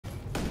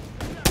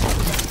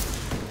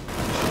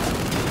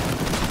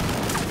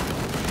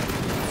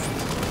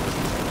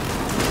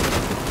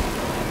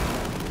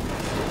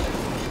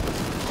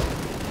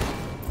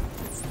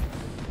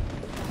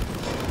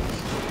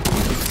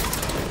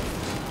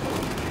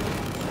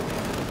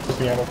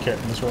the ammo kit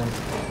in this room?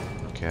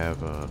 Okay, I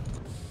have I'm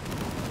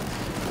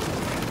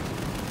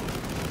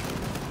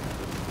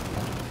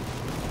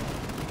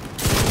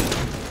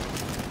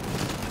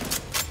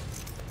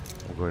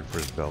going for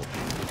his belt.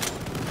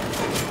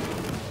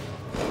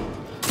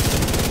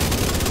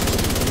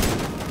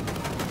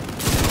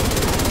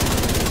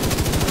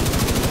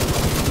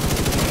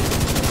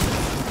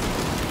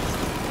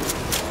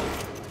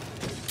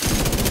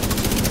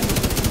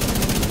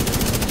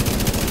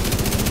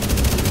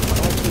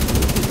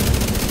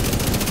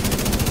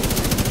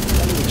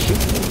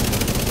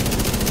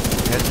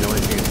 That's the only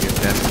thing that's getting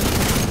damaged.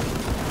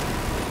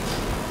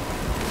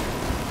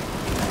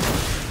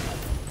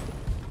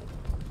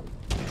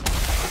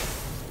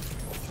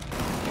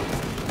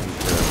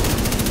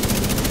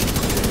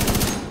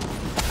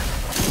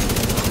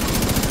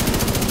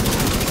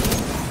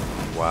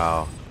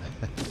 Wow.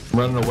 I'm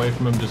running away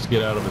from him just to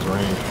get out of his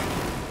range.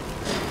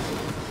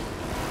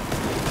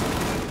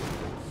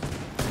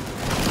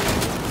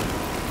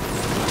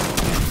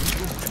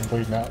 I'm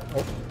bleeding out.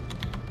 Oh,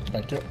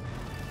 thank you.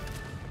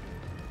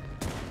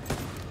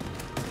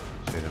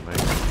 Say the mic.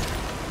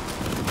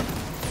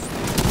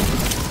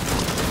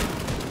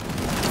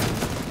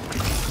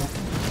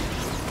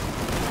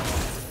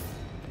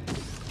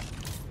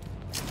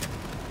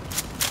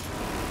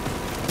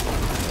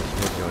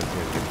 That's the only thing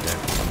that's getting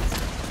damaged.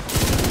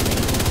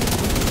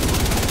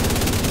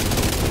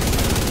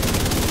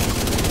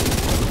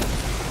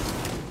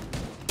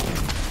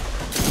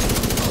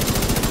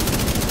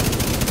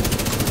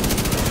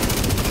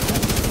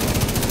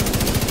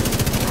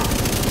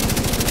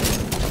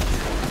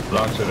 The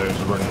oxidizer is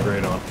running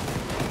great on.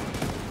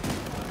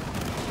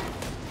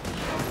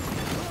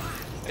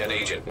 An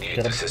agent needs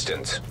Get him.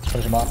 assistance. Let's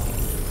finish him off.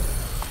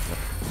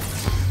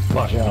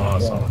 Fucking Yeah,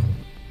 awesome.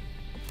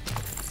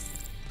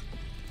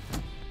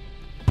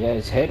 Yeah,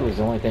 his head was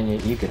the only thing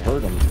that you could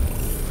hurt him.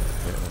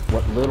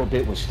 What little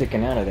bit was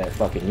sticking out of that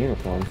fucking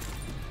uniform.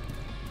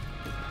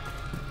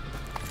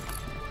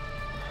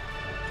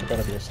 There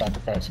better be a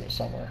sacrifice here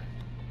somewhere.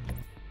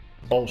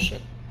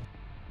 Bullshit.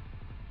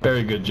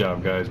 Very good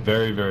job, guys.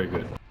 Very, very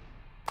good.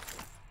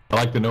 I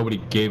like that nobody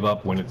gave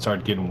up when it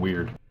started getting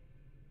weird.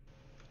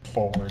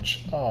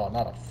 Forge. Oh,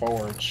 not a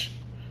forge.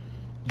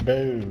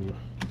 Boo.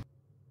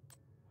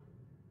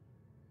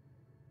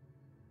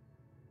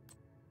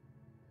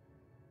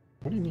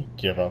 What do you mean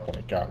give up when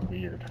it got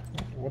weird?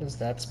 What is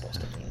that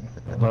supposed to mean?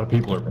 A lot of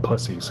people are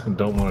pussies and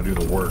don't want to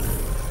do the work.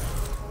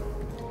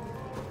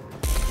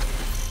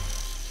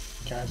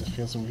 Guys, it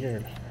feels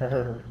weird.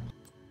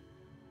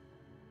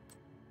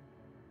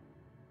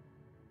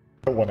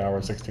 1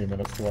 hour, 16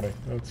 minutes, 20.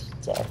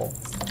 It's awful.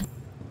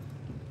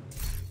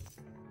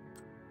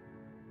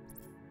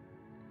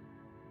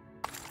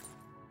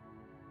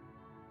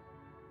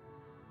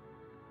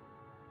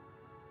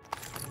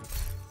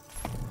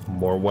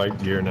 More white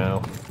gear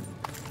now.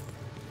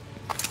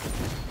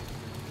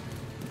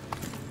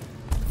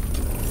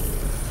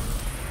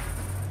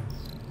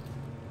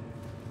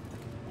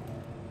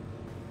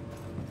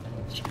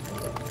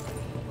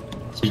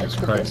 Jesus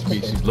Christ,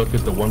 species, look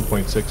at the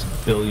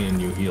 1.6 billion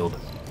you healed.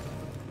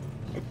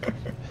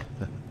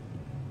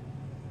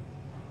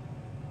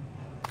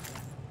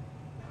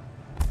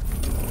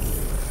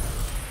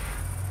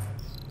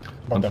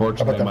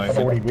 Unfortunately, my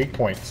 40 weak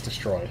points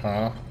destroyed,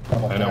 huh?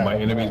 I know my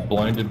enemies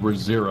blinded were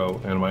 0,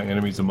 and my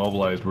enemies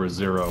immobilized were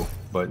 0,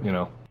 but you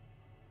know.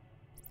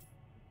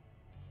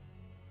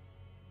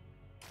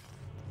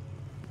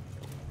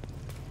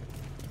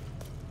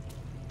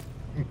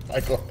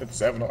 Michael had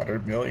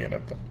 700 million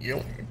of the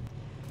healing.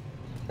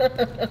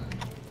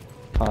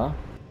 Huh?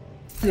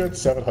 You had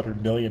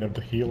 700 million of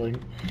the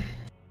healing.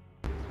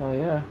 Oh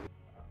yeah.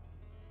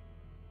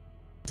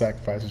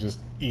 Sacrifice is just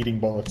eating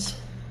bullets.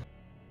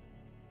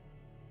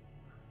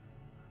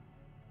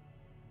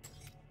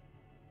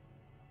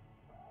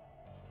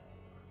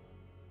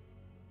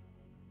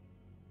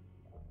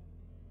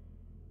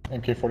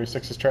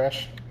 MK46 is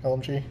trash,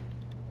 LMG?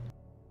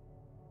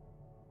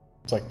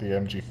 It's like the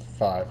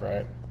MG5,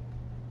 right?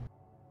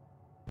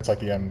 It's like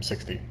the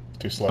M60.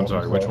 Too slow. I'm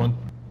sorry, which one?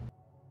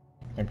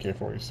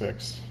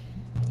 MK46.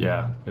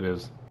 Yeah, it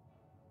is.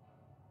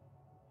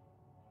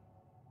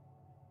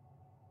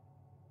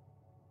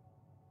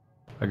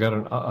 I got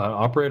an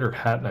operator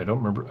hat, and I don't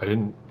remember. I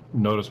didn't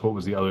notice what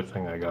was the other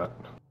thing I got.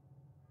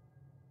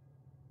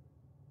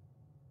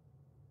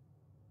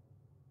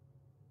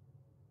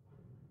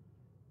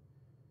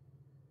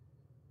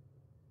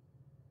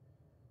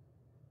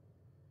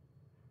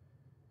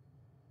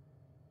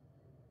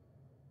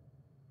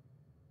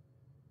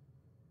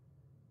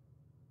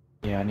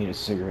 Yeah, I need a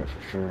cigarette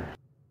for sure.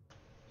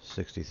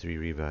 63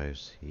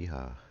 revives.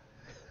 Yeehaw.